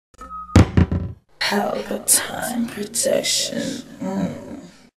Pelpa time protection.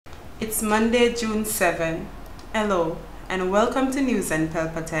 It's Monday, June 7. Hello, and welcome to News and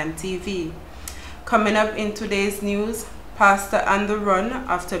Pelpa Time TV. Coming up in today's news, pastor on the run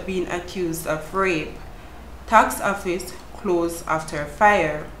after being accused of rape. Tax office closed after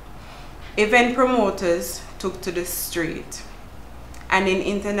fire. Event promoters took to the street. And in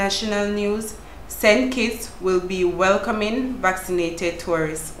international news, St. Kitts will be welcoming vaccinated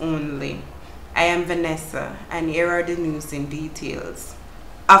tourists only. I am Vanessa, and here are the news in details.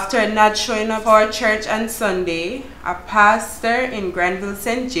 After not showing up for church on Sunday, a pastor in Granville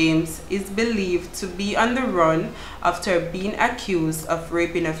St. James is believed to be on the run after being accused of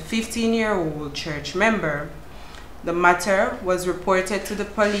raping a 15-year-old church member. The matter was reported to the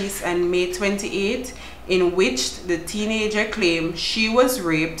police on May 28, in which the teenager claimed she was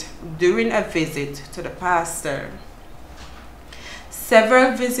raped during a visit to the pastor.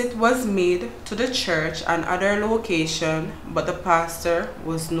 Several visits was made to the church and other locations, but the pastor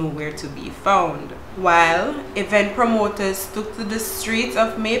was nowhere to be found. While event promoters took to the streets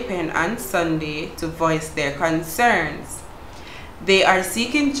of Maypen on Sunday to voice their concerns. They are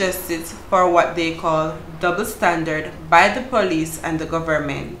seeking justice for what they call double standard by the police and the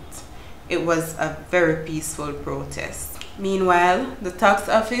government. It was a very peaceful protest. Meanwhile, the tax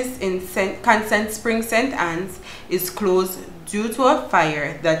office in Constant Spring St. Anne's is closed due to a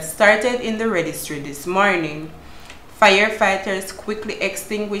fire that started in the registry this morning. Firefighters quickly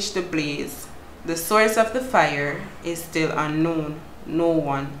extinguished the blaze. The source of the fire is still unknown. No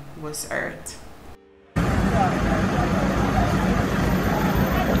one was hurt.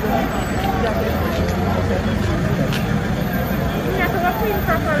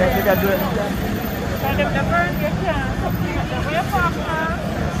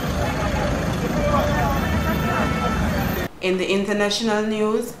 In the international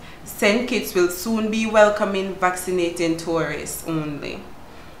news, St. Kitts will soon be welcoming vaccinating tourists only.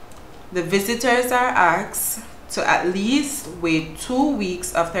 The visitors are asked to at least wait 2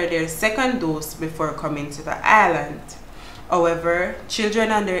 weeks after their second dose before coming to the island. However,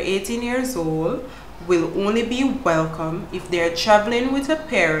 children under 18 years old will only be welcome if they are traveling with a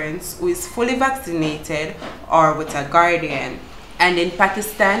parent who is fully vaccinated or with a guardian. And in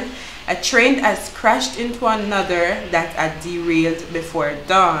Pakistan, a train has crashed into another that had derailed before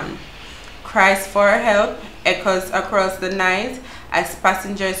dawn. Cries for help echoes across the night as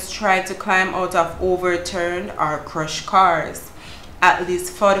passengers try to climb out of overturned or crushed cars. At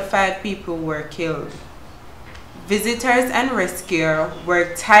least 45 people were killed. Visitors and rescuers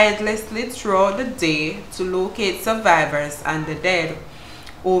worked tirelessly throughout the day to locate survivors and the dead.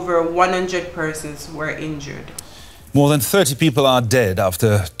 Over 100 persons were injured. More than 30 people are dead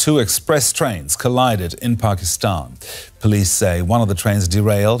after 2 express trains collided in Pakistan. Police say one of the trains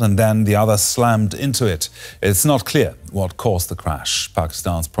derailed and then the other slammed into it. It's not clear what caused the crash.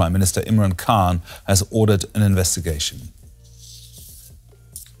 Pakistan's Prime Minister Imran Khan has ordered an investigation.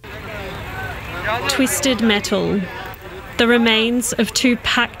 Twisted metal. The remains of 2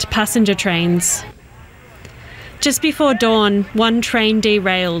 packed passenger trains. Just before dawn, one train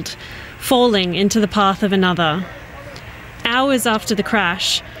derailed, falling into the path of another. Hours after the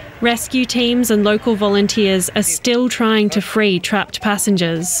crash, rescue teams and local volunteers are still trying to free trapped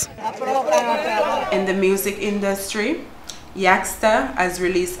passengers. In the music industry, Yaxter has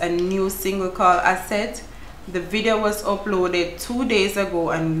released a new single called Asset. The video was uploaded 2 days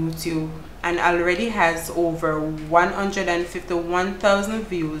ago on YouTube and already has over 151,000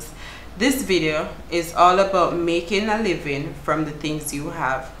 views. This video is all about making a living from the things you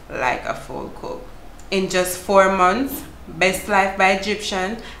have, like a full cook. In just 4 months, Best Life by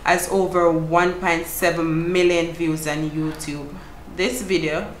Egyptian has over 1.7 million views on YouTube. This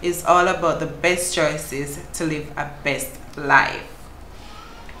video is all about the best choices to live a best life.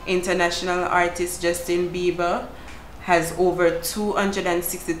 International artist Justin Bieber has over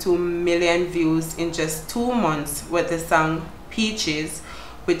 262 million views in just 2 months with the song Peaches,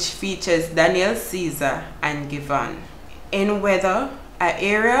 which features Daniel Caesar and Givon. In weather, an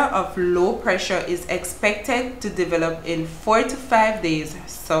area of low pressure is expected to develop in 4 to 5 days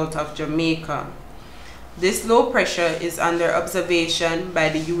south of Jamaica. This low pressure is under observation by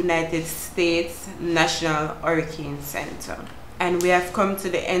the United States National Hurricane Center. And we have come to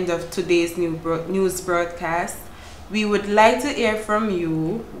the end of today's news broadcast. We would like to hear from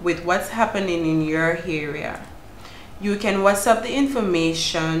you with what's happening in your area. You can WhatsApp the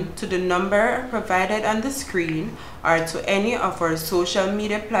information to the number provided on the screen or to any of our social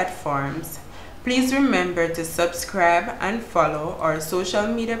media platforms. Please remember to subscribe and follow our social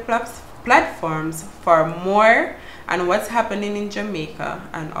media platforms for more on what's happening in Jamaica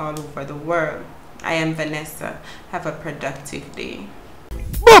and all over the world. I am Vanessa. Have a productive day.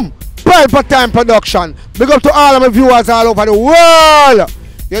 Boom! Pelpa Time Production. Big up to all of my viewers all over the world.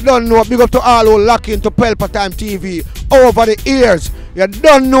 You don't know. Big up to all who lock into Pelpa Time TV over the years. You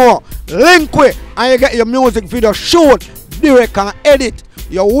don't know. Link with and you get your music video shoot, direct and edit.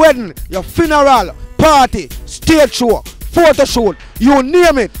 Your wedding, your funeral, party, stage show, photo shoot, you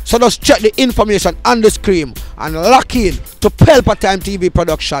name it. So just check the information on the screen and lock in to Pelpa Time TV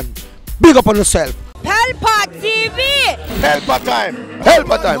Production. Big up on yourself. Pelpa TV! Pelpa Time!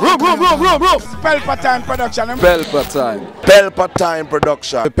 Pelpa Time! Room! Pelpa Time Production. Pelpa Time. Pelpa Time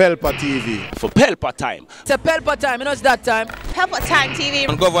Production. Pelpa TV. For Pelpa Time. It's a Pelpa Time, you know it's that time. Pelpa Time TV.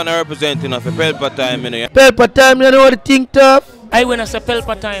 I'm governor representing of Pelpa Time, you know. Pelpa Time, you know what the thing tough? I when I say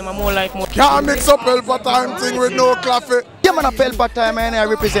Pelpa Time, I'm more like more. Can't mix up Pelpa Time thing with no coffee. Yeah, man, a Pelpa Time, and I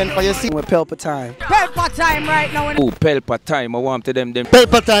represent for you. See, With Pelpa Time. Pelpa Time right now. Oh, Pelpa Time. I want to them.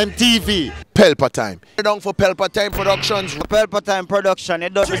 Pelpa Time TV. Pelpa Time. Down for Pelpa Time Productions. Pelpa Time Production.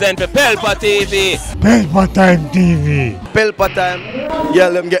 It does Present for Pelpa TV. Pelpa Time TV. Pelpa Time. Yeah,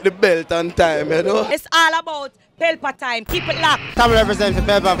 let them get the belt on time, you know. It's all about Pelpa Time. Keep it locked. Come represent for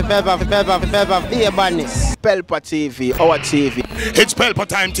Pelpa, be a badness. Pelpa TV, our TV. It's Pelpa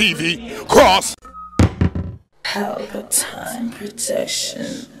Time TV. Cross. Pelpa Time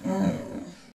Protection.